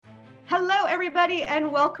Hello, everybody,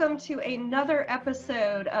 and welcome to another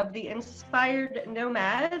episode of the Inspired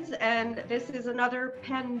Nomads. And this is another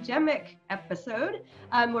pandemic episode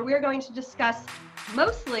where we're going to discuss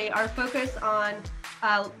mostly our focus on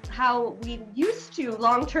how we used to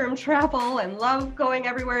long-term travel and love going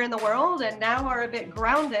everywhere in the world, and now are a bit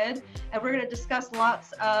grounded. And we're going to discuss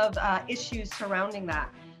lots of issues surrounding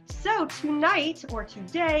that. So tonight, or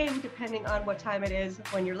today, depending on what time it is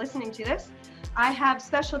when you're listening to this, I have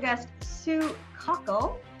special guest Sue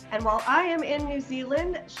Cockell, and while I am in New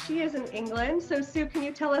Zealand, she is in England. So Sue, can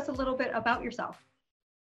you tell us a little bit about yourself?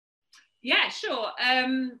 Yeah, sure.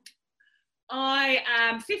 I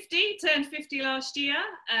am 50, turned 50 last year.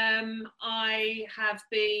 I have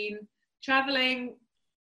been traveling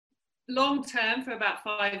long term for about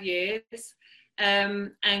 5 years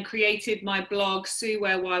and created my blog Sue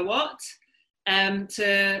Where Why What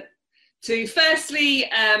to firstly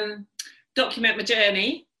document my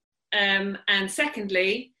journey, and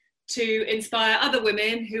secondly to inspire other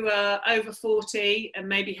women who are over 40 and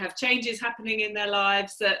maybe have changes happening in their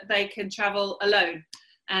lives that they can travel alone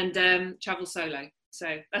and travel solo.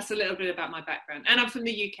 So that's a little bit about my background, and I'm from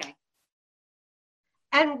the UK.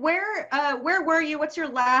 And where were you? What's your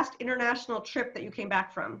last international trip that you came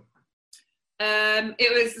back from?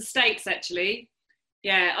 It was the States, actually.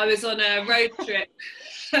 Yeah, I was on a road trip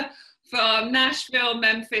from Nashville,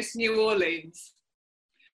 Memphis, New Orleans.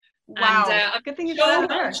 Wow, and, good thing you got out of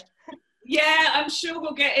there. Yeah, I'm sure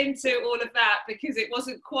we'll get into all of that because it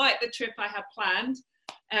wasn't quite the trip I had planned.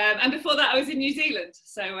 And before that, I was in New Zealand.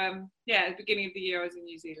 So yeah, at the beginning of the year, I was in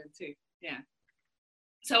New Zealand too. Yeah.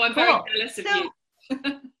 So I'm very jealous of you.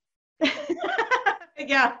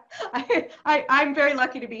 Yeah, I'm very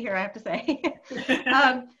lucky to be here, I have to say.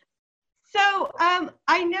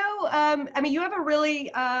 I know, I mean, you have a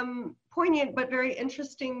really poignant but very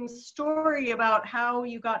interesting story about how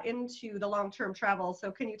you got into the long-term travel.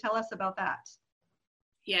 So can you tell us about that?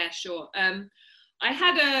 Yeah, sure. I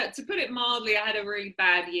had to put it mildly, I had a really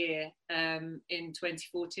bad year in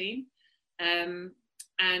 2014. And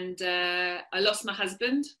I lost my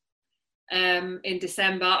husband in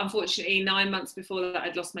December. Unfortunately, 9 months before that,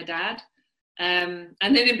 I'd lost my dad. And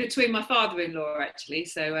then in between my father-in-law, actually.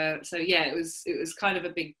 So yeah, it was kind of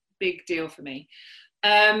a big deal for me.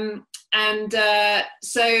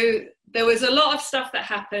 So there was a lot of stuff that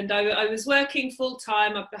happened. I was working full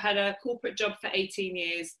time. I had a corporate job for 18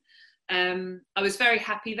 years. I was very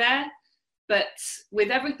happy there, but with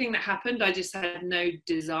everything that happened, I just had no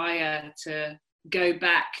desire to go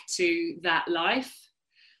back to that life.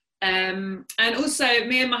 And also,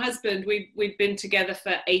 me and my husband, we'd been together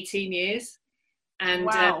for 18 years. And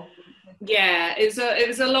wow. Yeah, it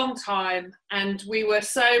was a long time, and we were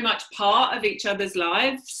so much part of each other's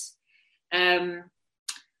lives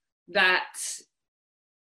that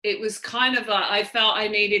it was kind of like I felt I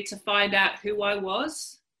needed to find out who I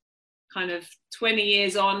was, kind of 20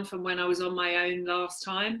 years on from when I was on my own last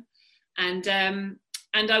time. And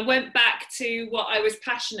I went back to what I was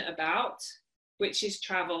passionate about, which is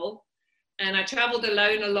travel. And I traveled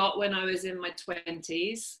alone a lot when I was in my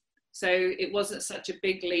 20s. So it wasn't such a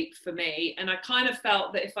big leap for me. And I kind of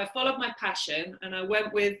felt that if I followed my passion and I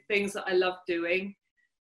went with things that I loved doing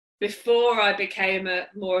before I became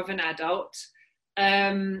more of an adult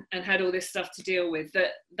and had all this stuff to deal with,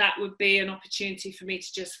 that would be an opportunity for me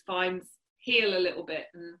to just heal a little bit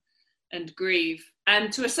and grieve. And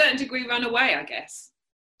to a certain degree, run away, I guess,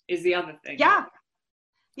 is the other thing. Yeah.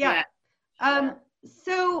 I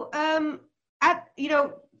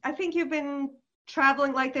think you've been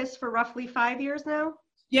traveling like this for roughly 5 years now?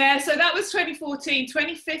 Yeah, so that was 2014.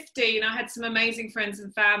 2015, I had some amazing friends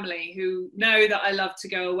and family who know that I love to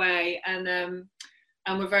go away, and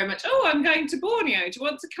we're very much, oh, I'm going to Borneo, do you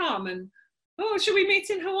want to come? And oh, should we meet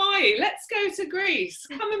in Hawaii? Let's go to Greece.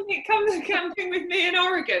 Come camping with me in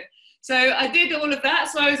Oregon. So I did all of that.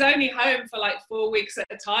 So I was only home for like 4 weeks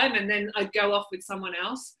at a time, and then I'd go off with someone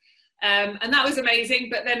else. And that was amazing.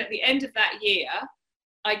 But then at the end of that year,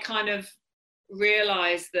 I kind of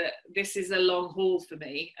realized that this is a long haul for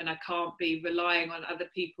me, and I can't be relying on other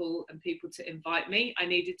people and people to invite me. I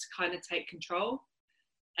needed to kind of take control.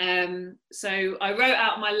 So I wrote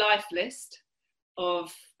out my life list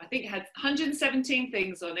of, I think it had 117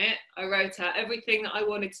 things on it. I wrote out everything that I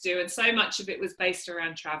wanted to do, and so much of it was based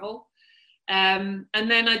around travel. And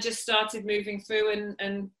then I just started moving through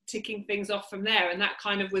and ticking things off from there. And that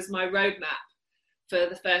kind of was my roadmap for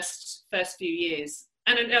the first few years.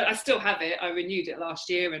 And I still have it. I renewed it last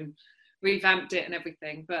year and revamped it and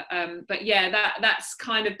everything. But yeah, that's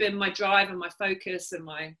kind of been my drive and my focus and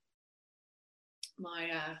my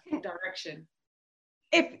direction.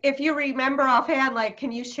 if you remember offhand, like,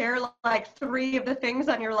 can you share like 3 of the things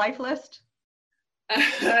on your life list?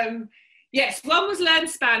 Yes, one was learn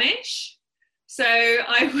Spanish. So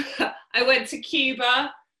I went to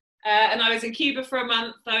Cuba, and I was in Cuba for a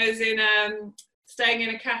month. I was in staying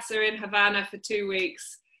in a casa in Havana for 2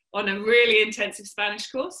 weeks on a really intensive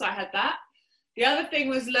Spanish course. So I had that. The other thing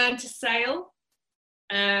was learn to sail.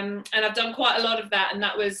 And I've done quite a lot of that, and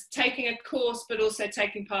that was taking a course, but also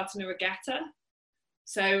taking part in a regatta.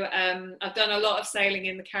 So I've done a lot of sailing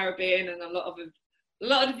in the Caribbean, and a lot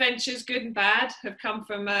of adventures, good and bad, have come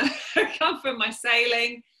from come from my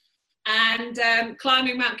sailing, and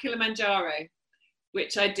climbing Mount Kilimanjaro,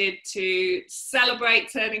 which I did to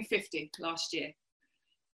celebrate turning 50 last year.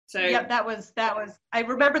 So yep, that was, I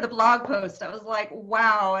remember the blog post. I was like,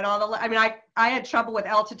 wow. And all the, I mean, I had trouble with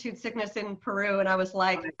altitude sickness in Peru, and I was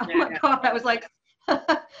like, oh my God, I was like,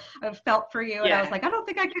 I felt for you. And I was like, I don't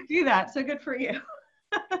think I could do that. So good for you.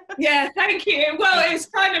 Yeah, thank you. Well, it's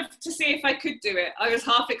kind of to see if I could do it. I was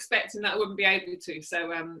half expecting that I wouldn't be able to.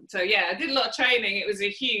 So yeah, I did a lot of training. It was a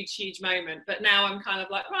huge moment. But now I'm kind of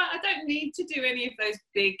like, right, I don't need to do any of those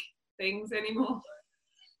big things anymore.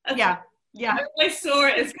 Yeah. Yeah. I always saw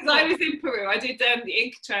it as, because I was in Peru. I did the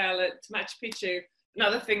Inca Trail at Machu Picchu,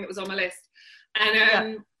 another thing that was on my list.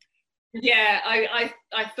 And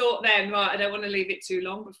I thought then, right, I don't want to leave it too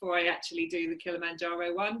long before I actually do the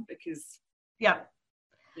Kilimanjaro one, because yeah.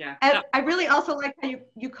 And I really also like how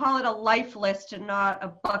you call it a life list and not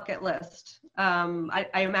a bucket list. I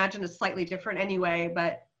imagine it's slightly different anyway,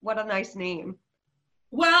 but what a nice name.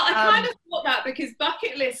 Well, I kind of thought that, because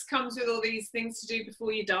bucket list comes with all these things to do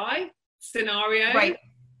before you die scenario. Right.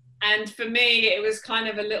 And for me, it was kind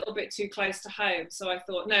of a little bit too close to home. So I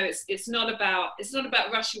thought, no, it's not about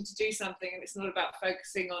rushing to do something, and it's not about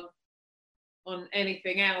focusing on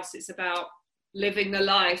anything else. It's about living the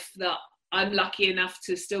life that I'm lucky enough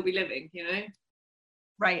to still be living, you know?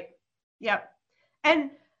 Right. Yep.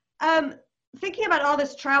 And thinking about all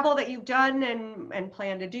this travel that you've done and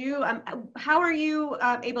plan to do, how are you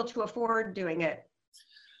able to afford doing it?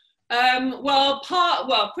 Well,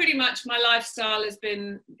 pretty much my lifestyle has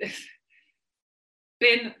been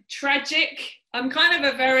tragic. I'm kind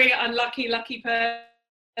of a very lucky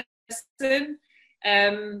person,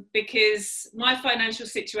 because my financial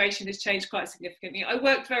situation has changed quite significantly. I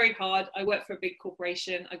worked very hard. I worked for a big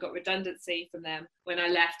corporation. I got redundancy from them when I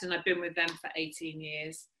left, and I've been with them for 18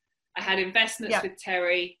 years. I had investments with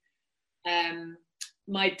Terry.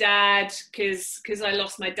 My dad, because I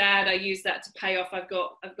lost my dad, I used that to pay off. I've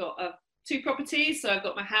got 2 properties. So I've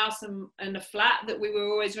got my house and a flat that we were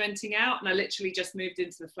always renting out. And I literally just moved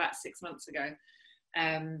into the flat 6 months ago.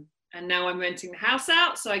 And now I'm renting the house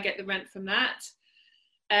out, so I get the rent from that.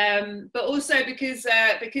 But also because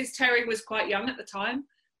Terry was quite young at the time,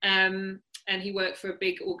 and he worked for a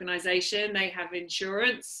big organization. They have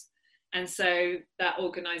insurance. And so that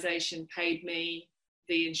organization paid me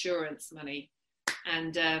the insurance money,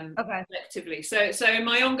 and collectively. So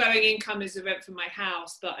my ongoing income is the rent from my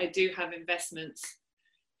house, but I do have investments,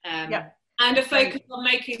 and a focus on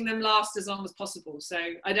making them last as long as possible. So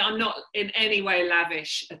I'm not in any way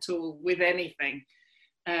lavish at all with anything.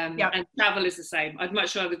 And travel is the same. I'd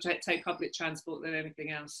much rather take public transport than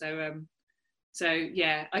anything else. So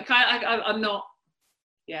yeah, I'm not.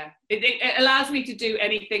 Yeah, it allows me to do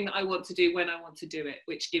anything that I want to do when I want to do it,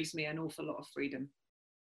 which gives me an awful lot of freedom.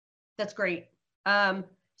 That's great.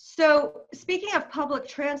 So speaking of public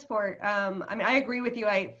transport, I mean, I agree with you.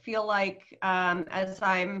 I feel like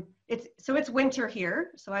it's winter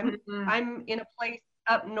here. So I'm in a place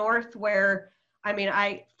up north where, I mean,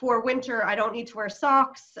 for winter, I don't need to wear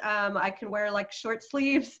socks. I can wear like short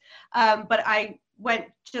sleeves, but I went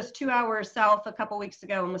just 2 hours south a couple weeks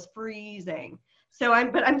ago and was freezing. So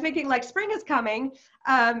I'm thinking like spring is coming,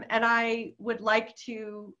 and I would like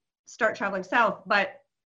to start traveling south, but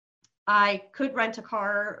I could rent a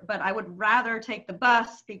car, but I would rather take the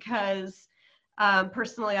bus because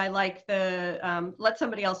personally I like the let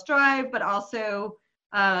somebody else drive, but also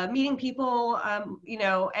meeting people, you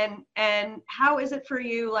know, and how is it for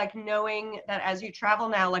you, like now as you travel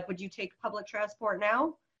now, like would you take public transport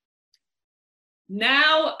now?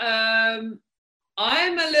 Now,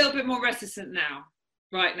 I'm a little bit more reticent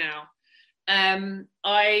right now.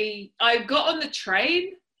 I got on the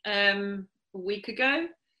train a week ago,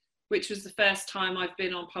 which was the first time I've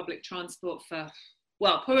been on public transport for,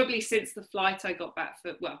 well, probably since the flight I got back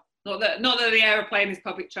for, well, not that the aeroplane is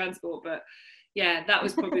public transport, but yeah, that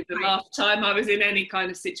was probably the last time I was in any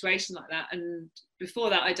kind of situation like that. And before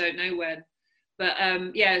that, I don't know when. But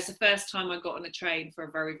yeah, it's the first time I got on a train for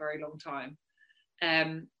a very, very long time.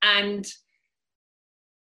 And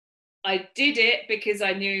I did it because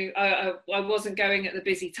I knew I wasn't going at the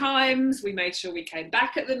busy times. We made sure we came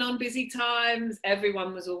back at the non-busy times.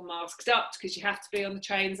 Everyone was all masked up because you have to be on the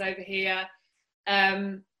trains over here.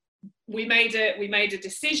 We made a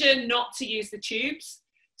decision not to use the tubes.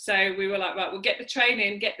 So we were like, right, we'll get the train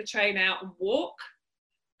in, get the train out and walk.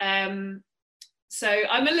 So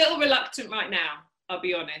I'm a little reluctant right now, I'll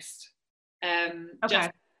be honest. Just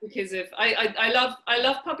because of I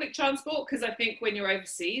love public transport, because I think when you're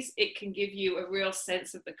overseas it can give you a real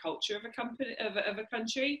sense of the culture of a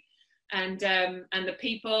country, and the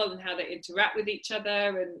people and how they interact with each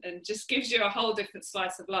other, and just gives you a whole different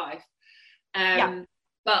slice of life.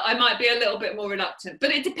 But I might be a little bit more reluctant,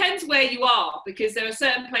 but it depends where you are, because there are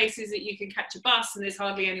certain places that you can catch a bus and there's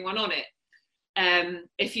hardly anyone on it.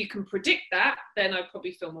 If you can predict that, then I'd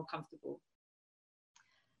probably feel more comfortable.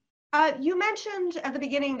 You mentioned at the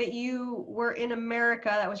beginning that you were in America.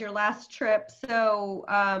 That was your last trip. So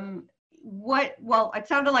well, it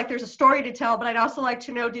sounded like there's a story to tell, but I'd also like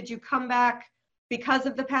to know, did you come back because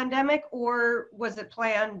of the pandemic, or was it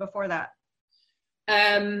planned before that?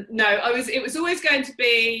 No, it was always going to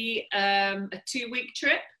be a 2-week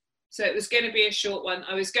trip. So it was going to be a short one.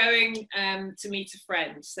 I was going to meet a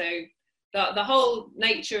friend. So the whole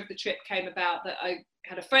nature of the trip came about that I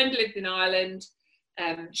had a friend lived in Ireland.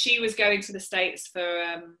 She was going to the States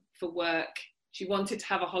for work. She wanted to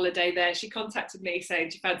have a holiday there. She contacted me saying,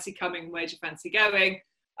 do you fancy coming? Where do you fancy going?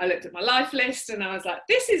 I looked at my life list and I was like,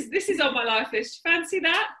 this is on my life list. Do you fancy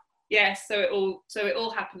that? Yes. So it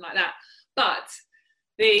all happened like that. But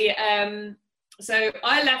so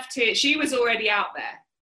I left here. She was already out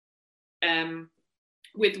there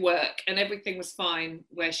with work, and everything was fine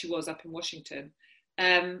where she was up in Washington.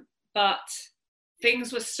 But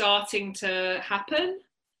things were starting to happen,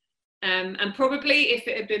 and probably if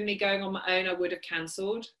it had been me going on my own, I would have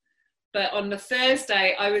cancelled. But on the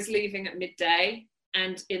Thursday, I was leaving at midday,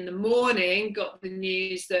 and in the morning got the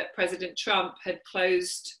news that President Trump had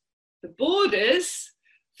closed the borders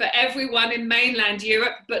for everyone in mainland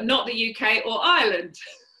Europe, but not the UK or Ireland.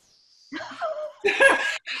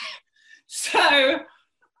 So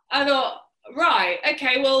I thought, right,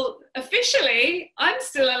 okay, well, officially, I'm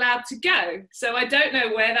still allowed to go. So I don't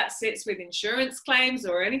know where that sits with insurance claims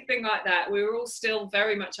or anything like that. We were all still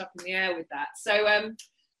very much up in the air with that. So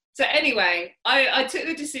anyway, I took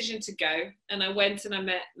the decision to go, and I went and I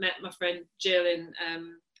met my friend Jill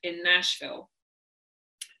in Nashville.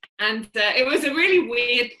 And it was a really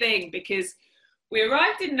weird thing, because we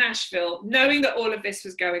arrived in Nashville knowing that all of this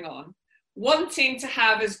was going on, wanting to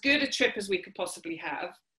have as good a trip as we could possibly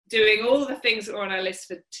have, doing all the things that were on our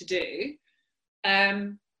list to do.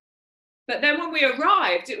 But then when we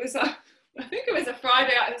arrived, it was I think it was a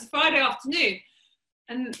Friday afternoon,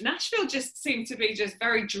 and Nashville just seemed to be just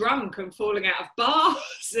very drunk and falling out of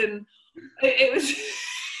bars, and it was.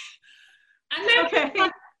 And then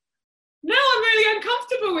okay. Now I'm really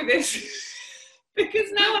uncomfortable with this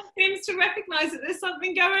because no one seems to recognise that there's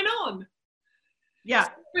something going on. Yeah.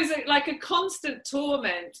 So it was like a constant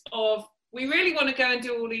torment of, we really want to go and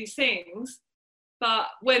do all these things, but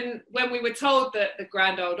when we were told that the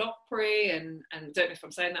Grand Ole Opry and I don't know if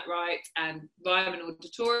I'm saying that right, and Ryman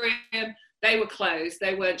Auditorium, they were closed,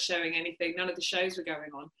 they weren't showing anything, none of the shows were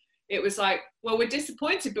going on. It was like, well, we're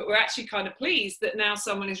disappointed, but we're actually kind of pleased that now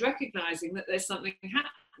someone is recognising that there's something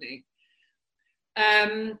happening.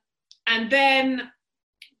 And then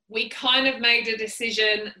we kind of made a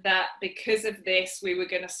decision that because of this, we were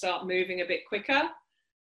going to start moving a bit quicker.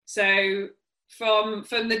 So from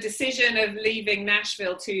the decision of leaving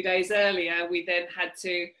Nashville 2 days earlier, we then had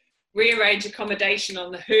to rearrange accommodation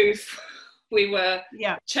on the hoof. We were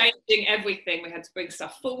changing everything. We had to bring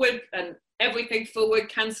stuff forward and everything forward,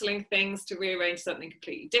 cancelling things to rearrange something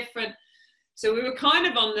completely different. So we were kind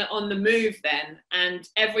of on the move then, and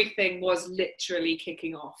everything was literally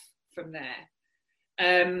kicking off from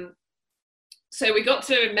there. So we got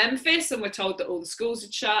to Memphis and we're told that all the schools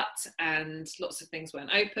had shut and lots of things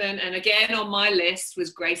weren't open. And again, on my list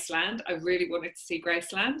was Graceland. I really wanted to see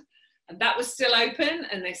Graceland, and that was still open,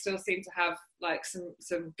 and they still seemed to have like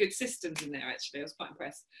some good systems in there, actually. I was quite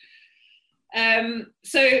impressed.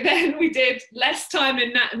 So then we did less time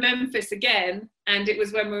in Memphis again, and it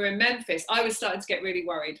was when we were in Memphis, I was starting to get really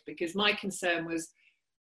worried, because my concern was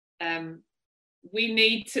we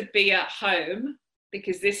need to be at home,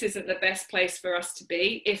 because this isn't the best place for us to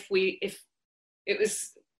be. We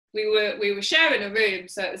were sharing a room,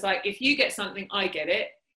 so it was like, if you get something, I get it.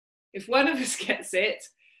 If one of us gets it,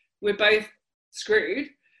 we're both screwed,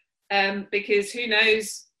 because who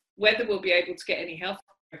knows whether we'll be able to get any help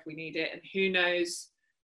if we need it, and who knows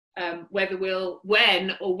whether we'll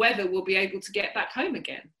be able to get back home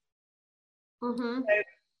again. Mm-hmm. So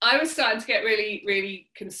I was starting to get really, really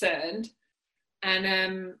concerned,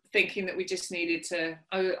 and thinking that we just needed to,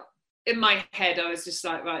 in my head, I was just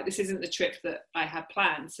like, right, this isn't the trip that I had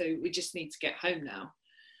planned, so we just need to get home now.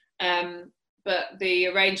 But the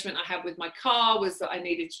arrangement I had with my car was that I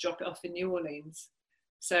needed to drop it off in New Orleans.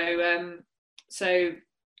 So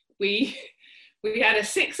we had a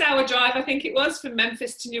 6-hour drive, I think it was, from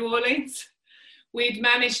Memphis to New Orleans. We'd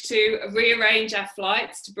managed to rearrange our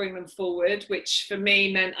flights to bring them forward, which for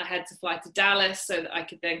me meant I had to fly to Dallas so that I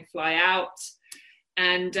could then fly out.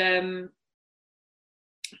 And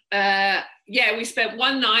we spent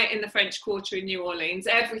one night in the French Quarter in New Orleans.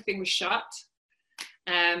 Everything was shut.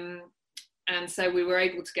 And so we were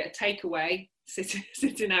able to get a takeaway,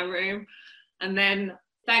 sit in our room. And then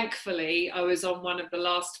thankfully I was on one of the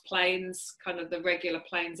last planes, kind of the regular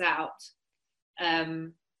planes out.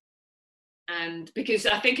 And because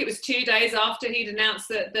I think it was 2 days after he'd announced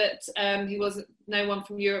that no one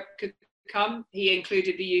from Europe could come, he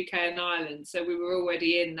included the UK and Ireland. So we were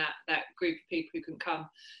already in that group of people who couldn't come.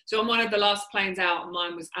 So on one of the last planes out,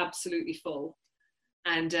 mine was absolutely full.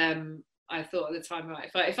 And I thought at the time,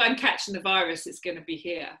 right, if I'm catching the virus, it's going to be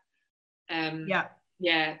here.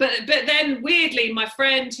 Yeah. But then weirdly, my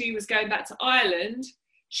friend who was going back to Ireland,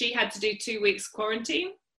 she had to do 2 weeks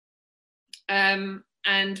quarantine.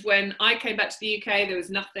 And when I came back to the UK, there was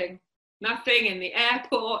nothing in the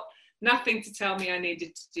airport, nothing to tell me I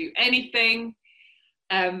needed to do anything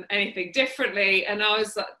differently. And I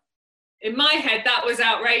was like, in my head, that was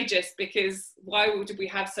outrageous, because why would we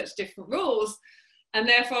have such different rules? And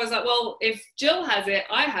therefore I was like, well, if Jill has it,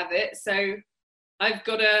 I have it. So I've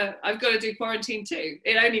got to do quarantine too.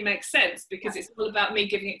 It only makes sense, because it's all about me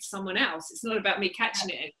giving it to someone else. It's not about me catching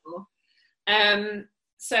it anymore.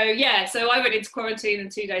 So I went into quarantine,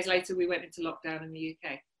 and 2 days later we went into lockdown in the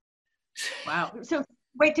UK. Wow. So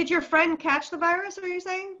wait, did your friend catch the virus, are you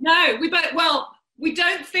saying? No, we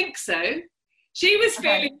don't think so. She was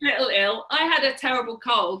feeling a little ill. I had a terrible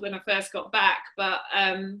cold when I first got back, but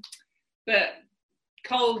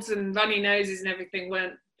colds and runny noses and everything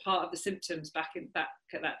weren't part of the symptoms back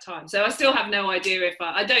at that time. So I still have no idea if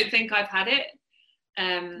I don't think I've had it.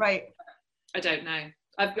 Right. I don't know.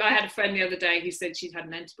 I had a friend the other day who said she'd had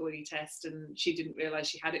an antibody test and she didn't realise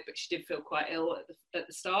she had it, but she did feel quite ill at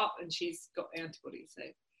the start, and she's got the antibodies. So,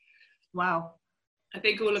 wow. I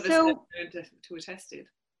think all of us are going to be tested.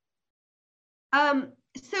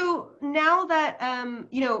 So now that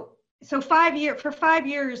so for 5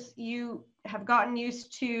 years you have gotten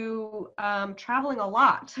used to traveling a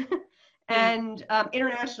lot and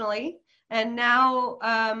internationally, and now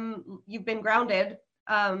you've been grounded.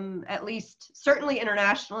 At least certainly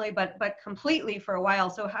internationally, but completely for a while.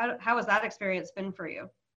 So how has that experience been for you?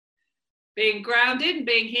 Being grounded and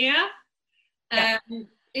being here,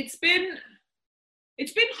 it's been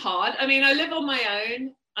hard. I mean, I live on my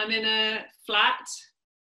own. I'm in a flat.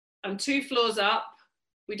 I'm 2 floors up.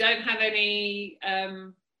 We don't have any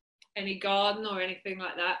garden or anything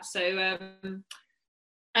like that. So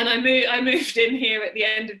and I moved in here at the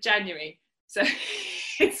end of January. So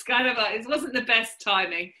it's kind of like, it wasn't the best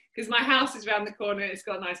timing, because my house is around the corner. It's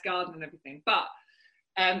got a nice garden and everything, but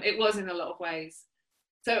it was in a lot of ways.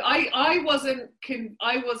 So I wasn't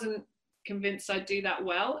convinced I'd do that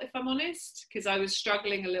well, if I'm honest, because I was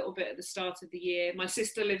struggling a little bit at the start of the year. My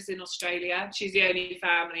sister lives in Australia. She's the only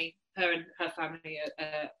family. Her and her family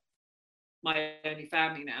are my only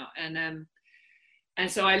family now, and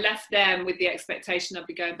so I left them with the expectation I'd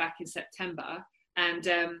be going back in September. And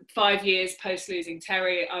 5 years post losing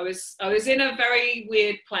Terry, I was in a very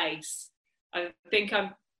weird place. I think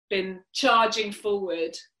I've been charging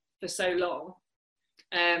forward for so long,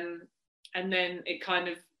 and then it kind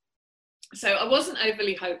of, so I wasn't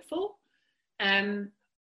overly hopeful,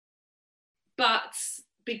 but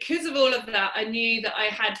because of all of that, I knew that I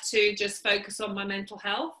had to just focus on my mental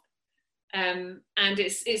health. And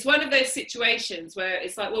it's one of those situations where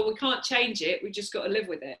it's like, well, we can't change it, we just got to live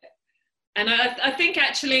with it. And I think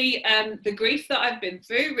actually the grief that I've been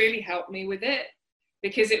through really helped me with it,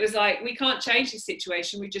 because it was like, we can't change this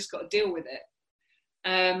situation, we just got to deal with it.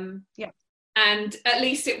 And at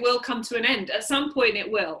least it will come to an end. At some point it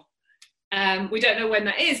will. We don't know when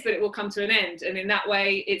that is, but it will come to an end. And in that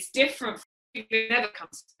way, it's different. It never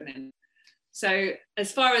comes to an end. So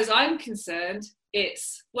as far as I'm concerned,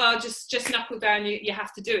 it's, well, just knuckle down. You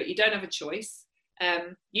have to do it. You don't have a choice.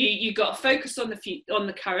 You got to focus on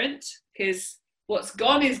the current, because what's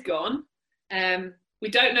gone is gone. We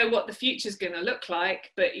don't know what the future's going to look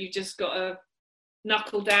like, but you just got to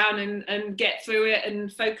knuckle down and get through it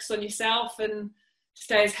and focus on yourself and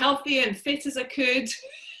stay as healthy and fit as I could.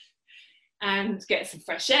 and get some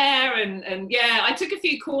fresh air. And yeah, I took a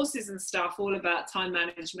few courses and stuff all about time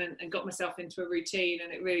management and got myself into a routine,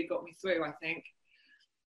 and it really got me through, I think.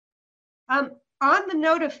 On the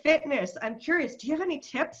note of fitness, I'm curious, do you have any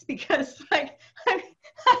tips? Because like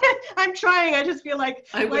I'm trying, I just feel like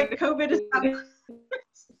COVID is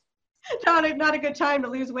not a good time to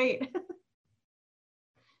lose weight.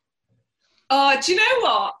 Oh, do you know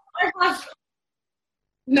what?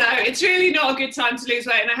 No, it's really not a good time to lose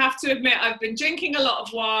weight. And I have to admit, I've been drinking a lot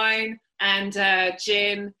of wine and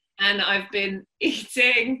gin, and I've been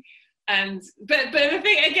eating. But the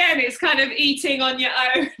thing, again, it's kind of eating on your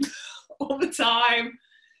own all the time.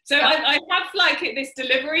 So I have like this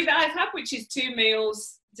delivery that I've had, which is 2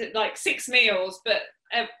 meals, like 6 meals, but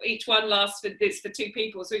each one lasts it's for 2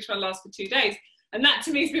 people. So each one lasts for 2 days. And that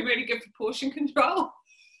to me has been really good for portion control,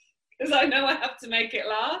 because I know I have to make it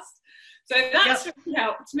last. So that's really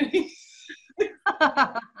helped me.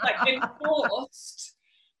 Like been forced.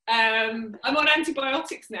 I'm on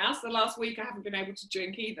antibiotics now, so the last week I haven't been able to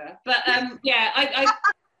drink either. But yeah,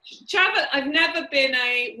 Travel, I've never been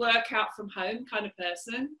a workout from home kind of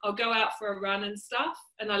person. I'll go out for a run and stuff,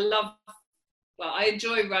 and I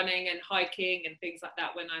enjoy running and hiking and things like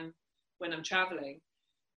that when I'm traveling.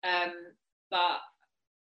 But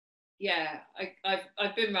yeah,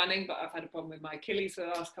 I've been running, but I've had a problem with my Achilles for the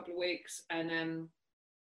last couple of weeks, and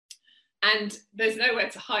there's nowhere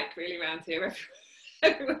to hike really around here.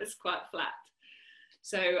 Everywhere's quite flat,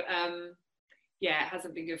 so yeah, it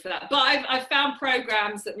hasn't been good for that. But I've found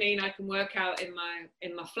programs that mean I can work out in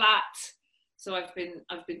my flat. So I've been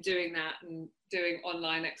doing that and doing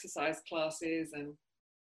online exercise classes, and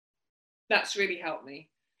that's really helped me.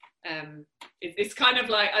 It's kind of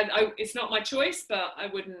like it's not my choice, but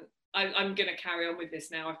I'm going to carry on with this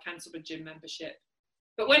now. I've cancelled a gym membership.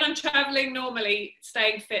 But when I'm traveling, normally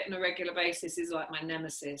staying fit on a regular basis is like my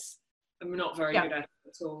nemesis. I'm not very good at it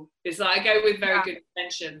at all. It's like I go with very good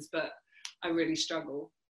intentions, but I really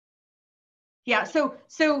struggle. Yeah. So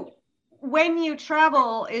when you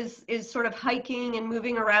travel, is sort of hiking and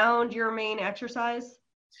moving around your main exercise?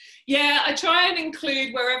 Yeah, I try and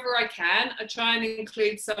include wherever I can. I try and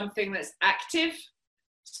include something that's active.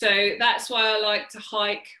 So that's why I like to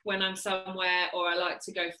hike when I'm somewhere, or I like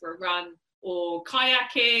to go for a run, or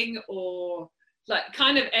kayaking, or like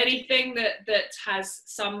kind of anything that has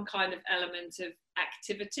some kind of element of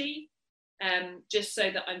activity, just so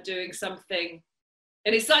that I'm doing something.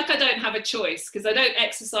 And it's like I don't have a choice, because I don't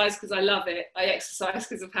exercise because I love it. I exercise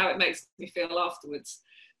because of how it makes me feel afterwards.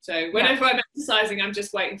 So whenever I'm exercising, I'm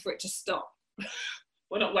just waiting for it to stop.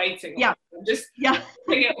 We're not waiting. Yeah. I'm just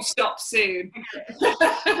thinking it'll stop soon.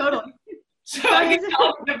 Totally. So I can get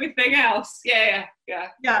on with everything else. Yeah.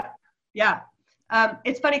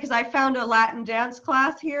 It's funny because I found a Latin dance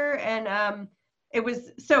class here, and it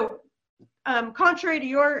was contrary to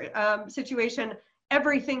your situation,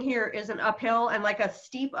 everything here is an uphill, and like a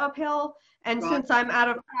steep uphill. And since I'm out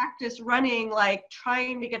of practice running, like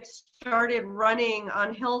trying to get started running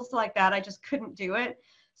on hills like that, I just couldn't do it.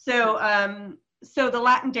 So so the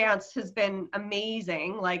Latin dance has been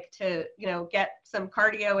amazing, like to get some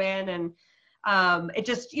cardio in, and it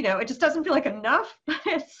just doesn't feel like enough, but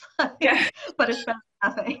it's like, but it's better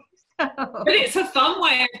than nothing. So. But it's a fun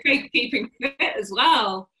way of keeping fit as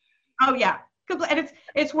well. Oh yeah, and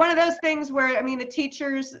it's one of those things where, I mean, the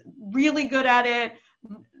teacher's really good at it.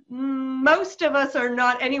 Most of us are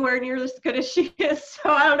not anywhere near as good as she is, so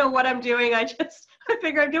I don't know what I'm doing. I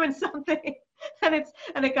figure I'm doing something, and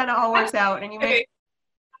it kind of all works out, and you make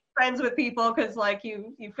friends with people because like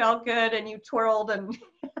you felt good and you twirled, and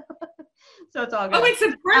so it's all good. Oh, it's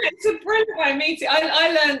a brilliant way of meeting.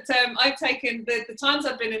 I learned. I've taken the times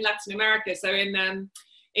I've been in Latin America. So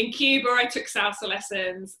in Cuba, I took salsa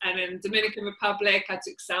lessons, and in Dominican Republic, I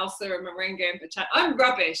took salsa and merengue and bachata. I'm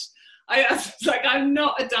rubbish. I'm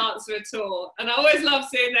not a dancer at all, and I always love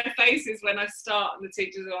seeing their faces when I start, and the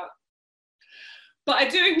teachers are like, but I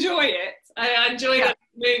do enjoy it. I enjoy the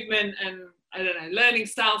movement, and I don't know, learning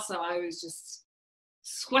salsa. I was just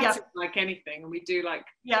sweating like anything, and we do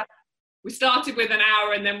we started with an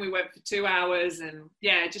hour, and then we went for 2 hours, and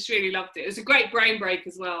just really loved it. It was a great brain break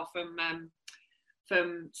as well from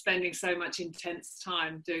spending so much intense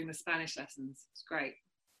time doing the Spanish lessons. It's great.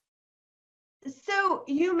 So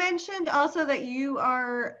you mentioned also that you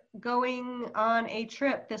are going on a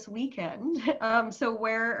trip this weekend. So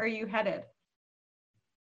where are you headed?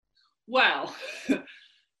 Well,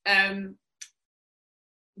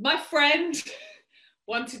 my friend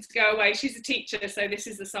wanted to go away. She's a teacher, so this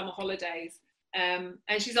is the summer holidays. And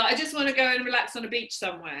she's like, I just want to go and relax on a beach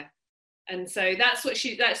somewhere. And so that's what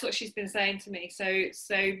she's been saying to me. So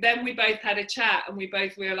then we both had a chat, and we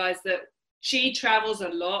both realized that She travels a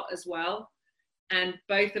lot as well. And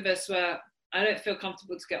both of us were, I don't feel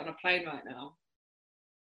comfortable to get on a plane right now.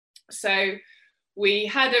 So we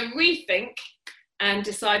had a rethink and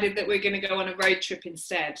decided that we're going to go on a road trip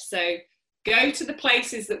instead. So go to the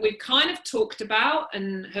places that we've kind of talked about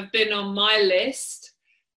and have been on my list.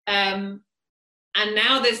 And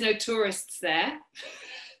now there's no tourists there.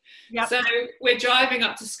 Yep. So we're driving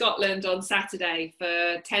up to Scotland on Saturday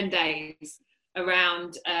for 10 days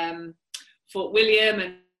around Fort William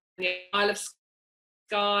and the Isle of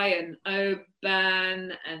Skye and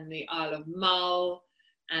Oban and the Isle of Mull.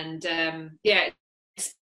 And yeah,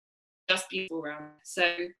 it's just beautiful around. So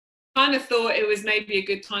kind of thought it was maybe a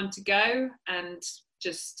good time to go and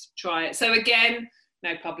just try it. So again,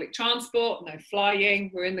 no public transport, no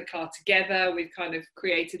flying. We're in the car together. We've kind of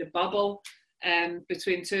created a bubble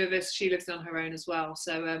between two of us. She lives on her own as well.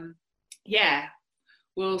 So yeah,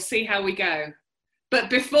 we'll see how we go. But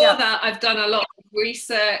before that, I've done a lot of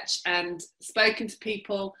research and spoken to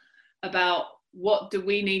people about what do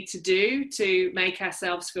we need to do to make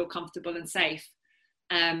ourselves feel comfortable and safe.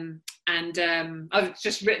 I've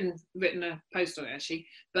just written a post on it actually,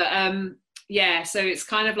 but yeah, so it's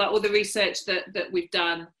kind of like all the research that we've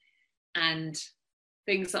done and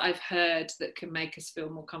things that I've heard that can make us feel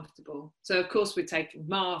more comfortable. So of course we're taking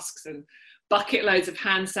masks and bucket loads of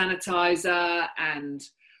hand sanitizer and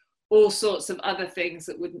all sorts of other things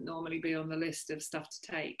that wouldn't normally be on the list of stuff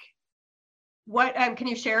to take. What can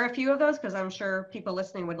you share a few of those? Because I'm sure people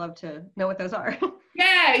listening would love to know what those are.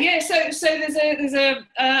 Yeah. So there's a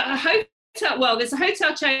hotel. Well, there's a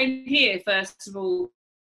hotel chain here, first of all,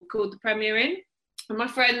 called the Premier Inn. And my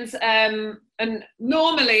friends, and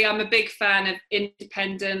normally I'm a big fan of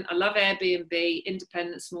independent. I love Airbnb,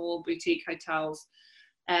 independent, small boutique hotels,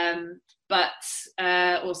 or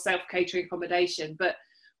self-catering accommodation. But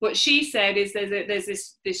what she said is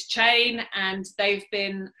there's this chain, and they've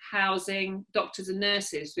been housing doctors and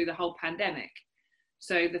nurses through the whole pandemic.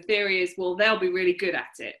 So the theory is, well, they'll be really good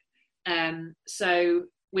at it. So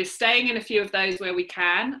we're staying in a few of those where we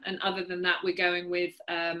can, and other than that, we're going with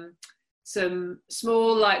some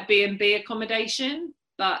small like B&B accommodation,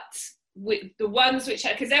 but with the ones which,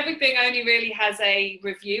 because everything only really has a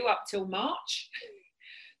review up till March.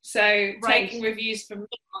 So taking reviews from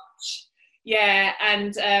March. Yeah,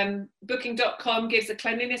 and booking.com gives a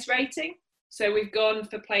cleanliness rating. So we've gone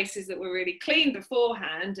for places that were really clean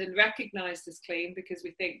beforehand and recognised as clean because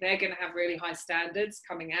we think they're going to have really high standards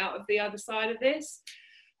coming out of the other side of this.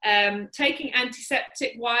 Taking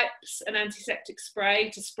antiseptic wipes and antiseptic spray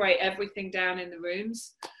to spray everything down in the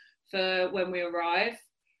rooms for when we arrive.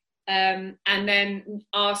 And then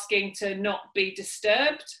asking to not be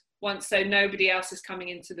disturbed once, so nobody else is coming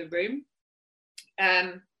into the room.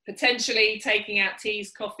 Potentially taking out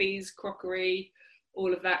teas, coffees, crockery,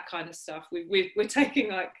 all of that kind of stuff. We're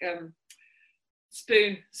taking like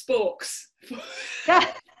sporks.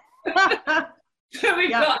 So we've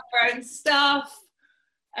got our own stuff.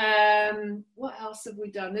 What else have we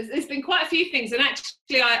done? There's been quite a few things, and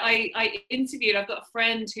actually I interviewed, I've got a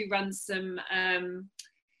friend who runs some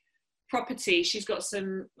property. She's got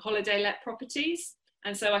some holiday let properties,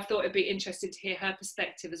 and so I thought it'd be interesting to hear her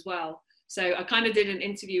perspective as well. So I kind of did an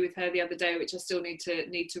interview with her the other day, which I still need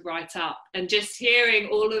to write up, and just hearing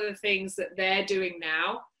all of the things that they're doing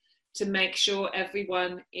now to make sure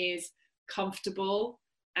everyone is comfortable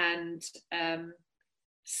and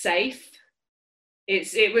safe.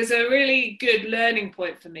 It was a really good learning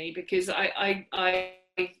point for me, because I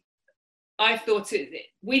thought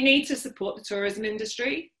we need to support the tourism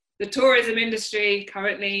industry. The tourism industry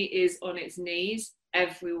currently is on its knees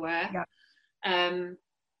everywhere. Yeah.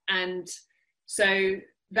 And so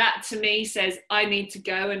that to me says I need to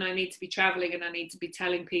go, and I need to be traveling, and I need to be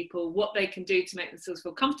telling people what they can do to make themselves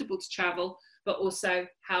feel comfortable to travel, but also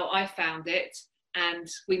how I found it. And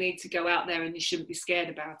we need to go out there, and you shouldn't be scared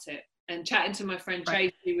about it. And chatting to my friend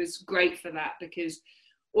Tracy was great for that, because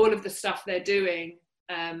all of the stuff they're doing,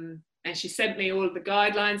 and she sent me all of the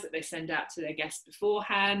guidelines that they send out to their guests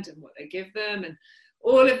beforehand and what they give them, and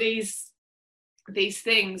all of these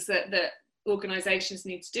things that organizations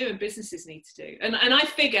need to do and businesses need to do. And I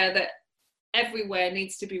figure that everywhere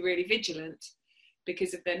needs to be really vigilant,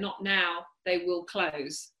 because if they're not now, they will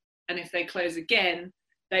close. And if they close again,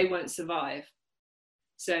 they won't survive.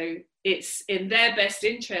 So it's in their best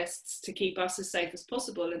interests to keep us as safe as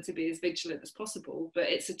possible and to be as vigilant as possible, but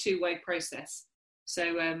it's a two-way process.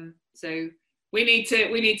 So we need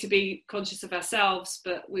to be conscious of ourselves,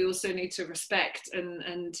 but we also need to respect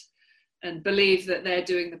and believe that they're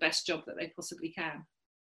doing the best job that they possibly can.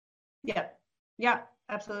 Yeah,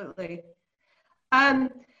 absolutely.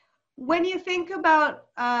 When you think about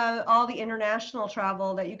all the international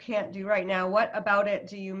travel that you can't do right now, what about it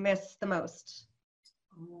do you miss the most?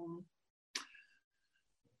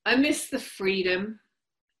 I miss the freedom,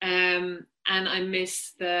 and I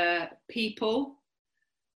miss the people,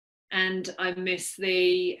 and I miss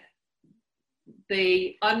the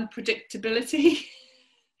unpredictability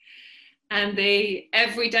and the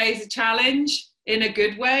every day is a challenge in a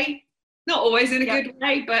good way. Not always in a good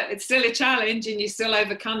way, but it's still a challenge, and you still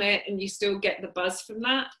overcome it, and you still get the buzz from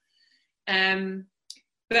that.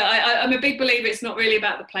 But I'm a big believer it's not really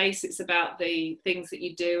about the place, it's about the things that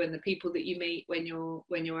you do and the people that you meet when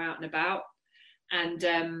you're out and about.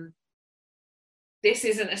 And this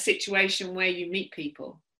isn't a situation where you meet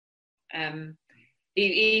people.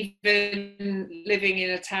 Even living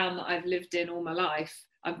in a town that I've lived in all my life,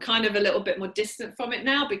 I'm kind of a little bit more distant from it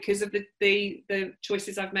now because of the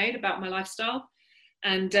choices I've made about my lifestyle.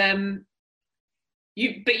 And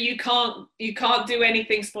you can't do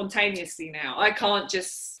anything spontaneously now. I can't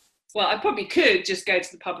just, well, I probably could just go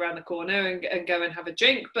to the pub around the corner and go and have a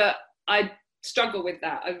drink, but I struggle with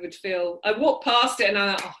that. I walk past it and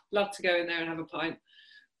I love to go in there and have a pint,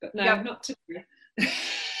 but no, not today.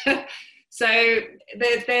 So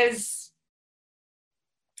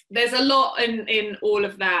there's a lot in all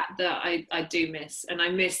of that I do miss, and I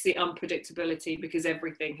miss the unpredictability because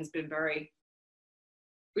everything has been very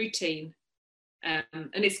routine, and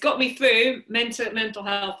it's got me through mental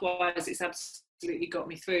health wise. It's absolutely got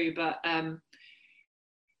me through, but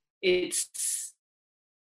it's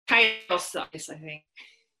chaos, I think.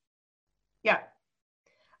 Yeah.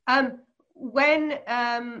 When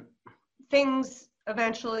things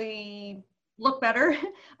eventually look better,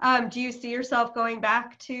 do you see yourself going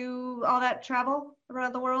back to all that travel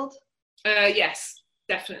around the world? Yes,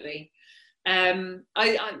 definitely. I'm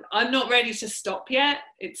not ready to stop yet.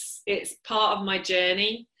 It's part of my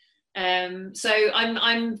journey. So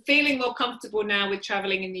I'm feeling more comfortable now with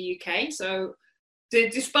traveling in the UK. So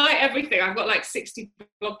despite everything, I've got like 60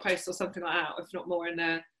 blog posts or something like that, if not more, in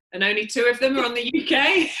there, and only 2 of them are on the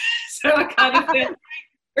UK. So I kind of think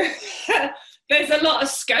there's a lot of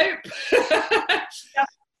scope.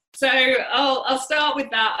 So I'll start with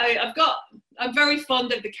that. I'm very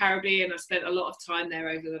fond of the Caribbean. I've spent a lot of time there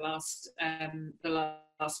over the last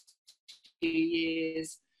few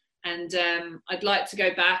years, and I'd like to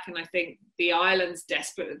go back. And I think the islands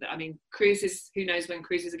desperate. I mean, cruises. Who knows when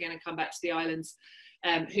cruises are going to come back to the islands?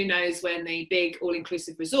 Who knows when the big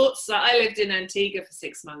all-inclusive resorts? So I lived in Antigua for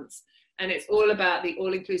 6 months. And it's all about the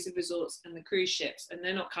all-inclusive resorts and the cruise ships, and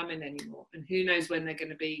they're not coming anymore. And who knows when they're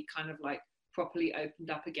going to be kind of like properly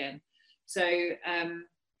opened up again. So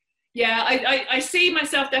yeah, I see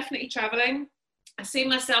myself definitely traveling. I see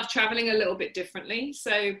myself traveling a little bit differently.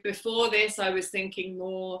 So before this, I was thinking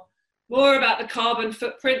more about the carbon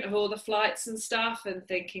footprint of all the flights and stuff, and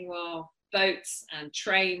thinking, well, boats and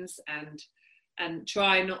trains and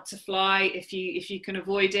try not to fly if you can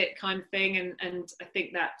avoid it, kind of thing. And I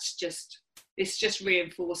think it's just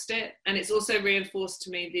reinforced it. And it's also reinforced to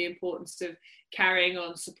me the importance of carrying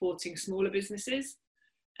on supporting smaller businesses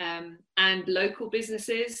and local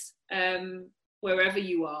businesses wherever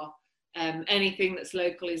you are. Anything that's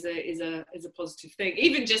local is a positive thing.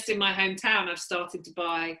 Even just in my hometown, I've started to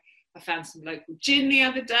buy. I found some local gin the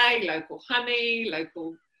other day, local honey,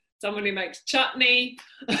 someone who makes chutney.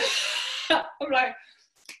 I'm like,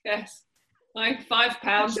 yes, like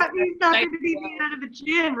 £5. Chutney's not going to be made out of a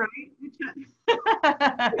gin, right?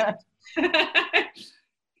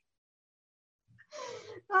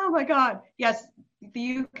 Oh my God! Yes,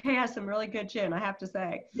 the UK has some really good gin, I have to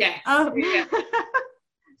say. Yes. Yeah.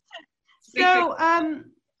 So,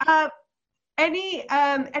 any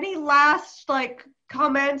last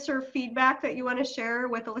comments or feedback that you want to share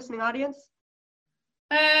with the listening audience?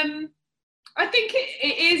 I think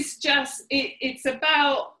it is just, it's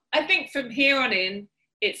about, I think from here on in,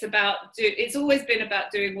 it's always been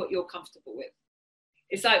about doing what you're comfortable with.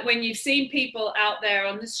 It's like when you've seen people out there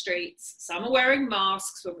on the streets, some are wearing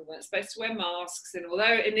masks when we weren't supposed to wear masks. And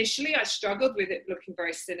although initially I struggled with it looking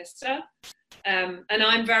very sinister, and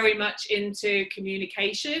I'm very much into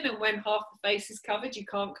communication, and when half the face is covered, you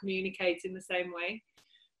can't communicate in the same way.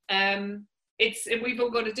 We've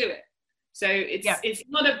all got to do it. So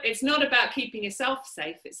it's not about keeping yourself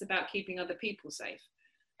safe. It's about keeping other people safe.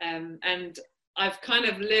 And I've kind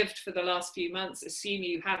of lived for the last few months, assume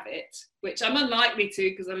you have it, which I'm unlikely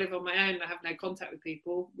to because I live on my own. I have no contact with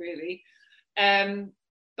people really.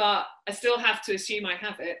 But I still have to assume I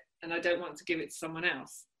have it, and I don't want to give it to someone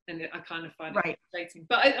else. And I kind of find it frustrating.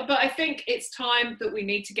 But I think it's time that we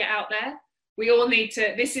need to get out there. We all need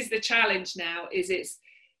to. This is the challenge now. It's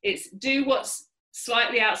do what's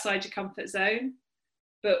slightly outside your comfort zone,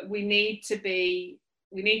 but we need to be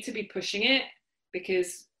pushing it,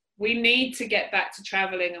 because we need to get back to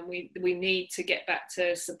traveling, and we need to get back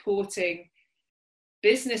to supporting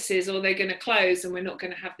businesses, or they're going to close, and we're not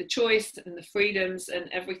going to have the choice and the freedoms and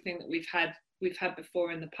everything that we've had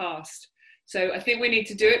before in the past. So I think we need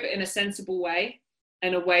to do it, but in a sensible way,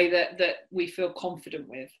 and a way that we feel confident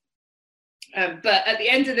with. But at the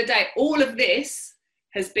end of the day, all of this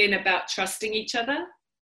has been about trusting each other.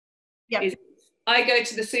 Yep. I go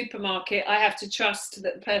to the supermarket, I have to trust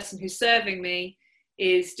that the person who's serving me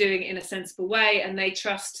is doing it in a sensible way, and they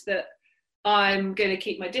trust that I'm going to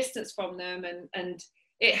keep my distance from them. And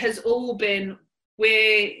it has all been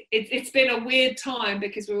it's been a weird time,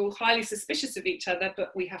 because we're all highly suspicious of each other,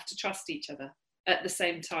 but we have to trust each other at the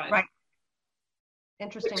same time. Right.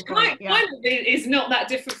 Interesting. Which point. kind of is not that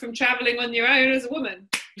different from traveling on your own as a woman.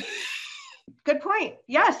 Good point.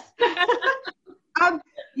 Yes.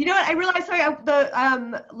 You know what? I realized, sorry,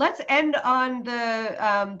 let's end on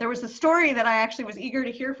there was a story that I actually was eager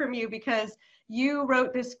to hear from you, because you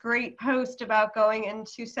wrote this great post about going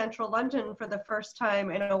into central London for the first time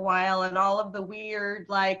in a while, and all of the weird,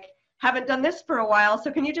 like, haven't done this for a while.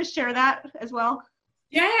 So can you just share that as well?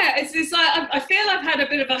 Yeah, it's like, I feel I've had a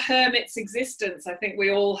bit of a hermit's existence. I think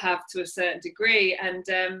we all have to a certain degree. And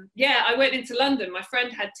yeah, I went into London. My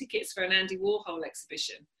friend had tickets for an Andy Warhol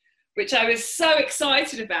exhibition, which I was so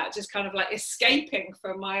excited about, just kind of like escaping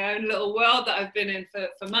from my own little world that I've been in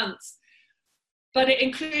for months. But it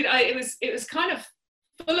included, it was kind of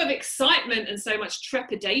full of excitement and so much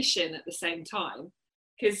trepidation at the same time,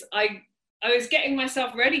 because I was getting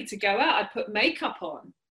myself ready to go out. I put makeup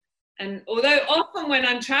on. And although often when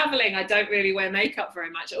I'm traveling, I don't really wear makeup very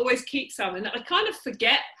much, I always keep some, and I kind of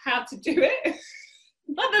forget how to do it.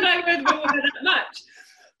 Not that I wear that much,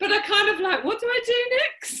 but I kind of like, what do I do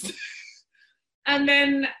next? and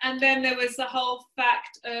then there was the whole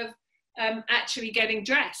fact of actually getting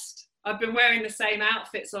dressed. I've been wearing the same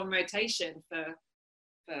outfits on rotation for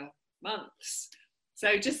months.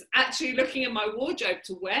 So just actually looking at my wardrobe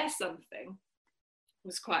to wear something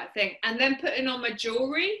was quite a thing. And then putting on my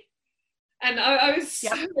jewelry. And I was so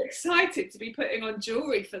excited to be putting on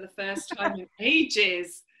jewelry for the first time in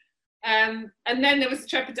ages. And then there was the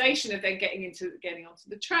trepidation of then getting onto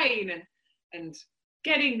the train and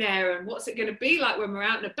getting there, and what's it going to be like when we're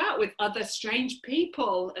out and about with other strange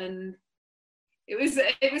people. And it was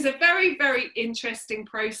a very, very interesting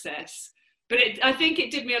process. But I think it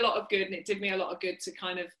did me a lot of good, and it did me a lot of good to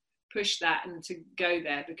kind of push that and to go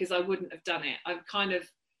there, because I wouldn't have done it. I've kind of,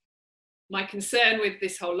 my concern with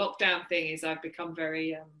this whole lockdown thing is I've become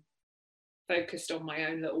very focused on my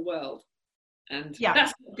own little world, and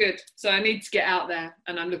that's not good. So I need to get out there,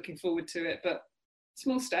 and I'm looking forward to it, but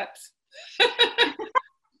small steps.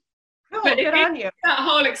 Cool, but good on you. That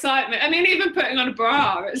whole excitement. I mean, even putting on a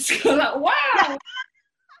bra, it's like, wow.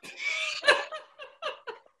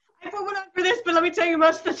 I put one on for this, but let me tell you,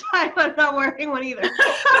 most of the time I'm not wearing one either. It's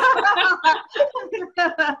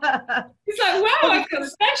like, wow, I feel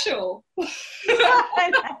special.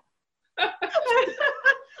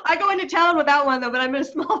 I go into town without one though, but I'm in a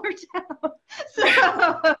smaller town. So.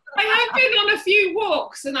 I have been on a few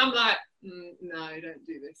walks, and I'm like, no, don't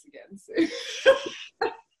do this again soon.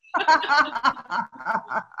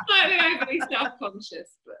 Slightly overly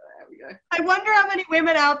self-conscious, but there we go. I wonder how many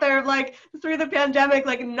women out there, like, through the pandemic,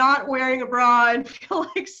 like, not wearing a bra and feel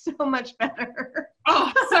like so much better.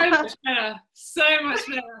 Oh, so much better. So much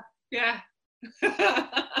better. Yeah.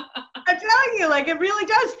 I'm telling you, like, it really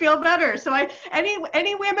does feel better. So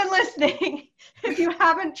any women listening, if you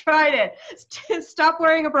haven't tried it, stop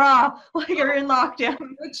wearing a bra while you're in lockdown.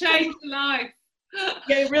 It'll change your life.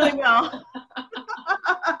 Yeah, it really will.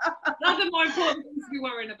 Other more important things to be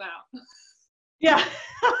worrying about. Yeah.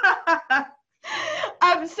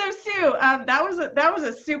 So Sue, that was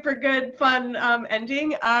a super good, fun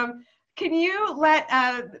ending. Can you let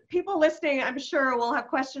people listening, I'm sure, will have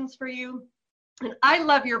questions for you. And I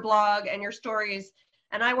love your blog and your stories,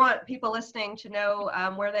 and I want people listening to know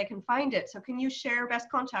where they can find it. So can you share best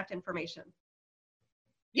contact information?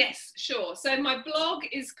 Yes, sure. So my blog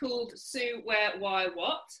is called Sue Where Why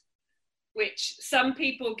What, which some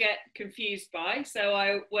people get confused by. So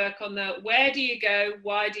I work on the where do you go,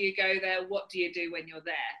 why do you go there, what do you do when you're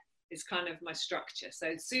there is kind of my structure.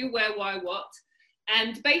 So Sue Where Why What.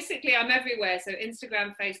 And basically I'm everywhere. So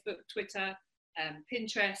Instagram, Facebook, Twitter,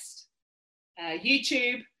 Pinterest,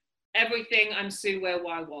 YouTube, everything. I'm Sue Where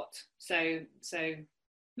Why What. So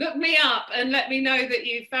look me up and let me know that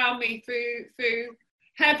you found me through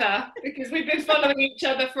Heather, because we've been following each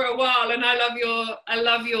other for a while, and I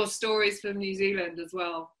love your stories from New Zealand as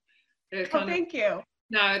well. Thank you.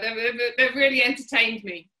 No, they've really entertained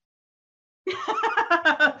me.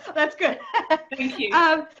 That's good. Thank you.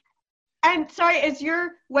 And sorry, is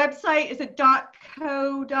your website, is it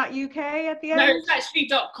 .co.uk at the end? No, it's actually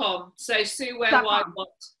 .com. So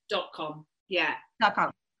SueWhereWhyWhat.com. Yeah.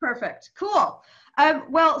 .com. Perfect. Cool.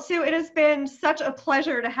 Well, Sue, it has been such a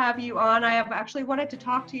pleasure to have you on. I have actually wanted to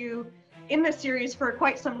talk to you in this series for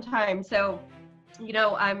quite some time. So, you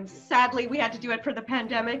know, sadly we had to do it for the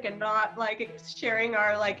pandemic and not like sharing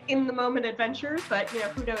our like in the moment adventures, but you know,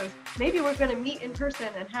 who knows, maybe we're going to meet in person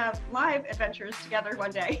and have live adventures together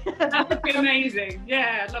one day. That would be amazing.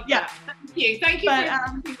 Yeah, I love that. Thank you for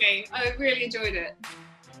having me. I really enjoyed it.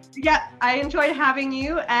 Yeah, I enjoyed having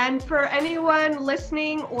you. And for anyone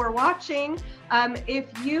listening or watching, if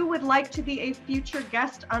you would like to be a future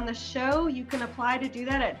guest on the show, you can apply to do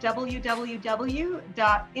that at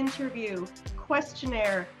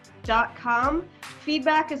www.interviewquestionnaire.com.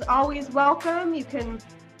 Feedback is always welcome. You can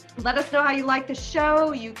let us know how you like the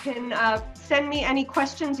show. You can send me any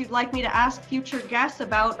questions you'd like me to ask future guests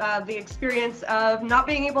about the experience of not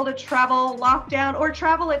being able to travel, lockdown, or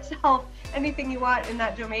travel itself, anything you want in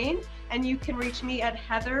that domain. And you can reach me at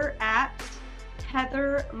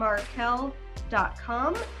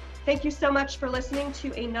heather@heathermarkel.com. Thank you so much for listening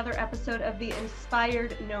to another episode of the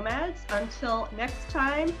Inspired Nomads. Until next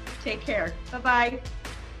time, take care. Bye-bye.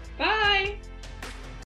 Bye.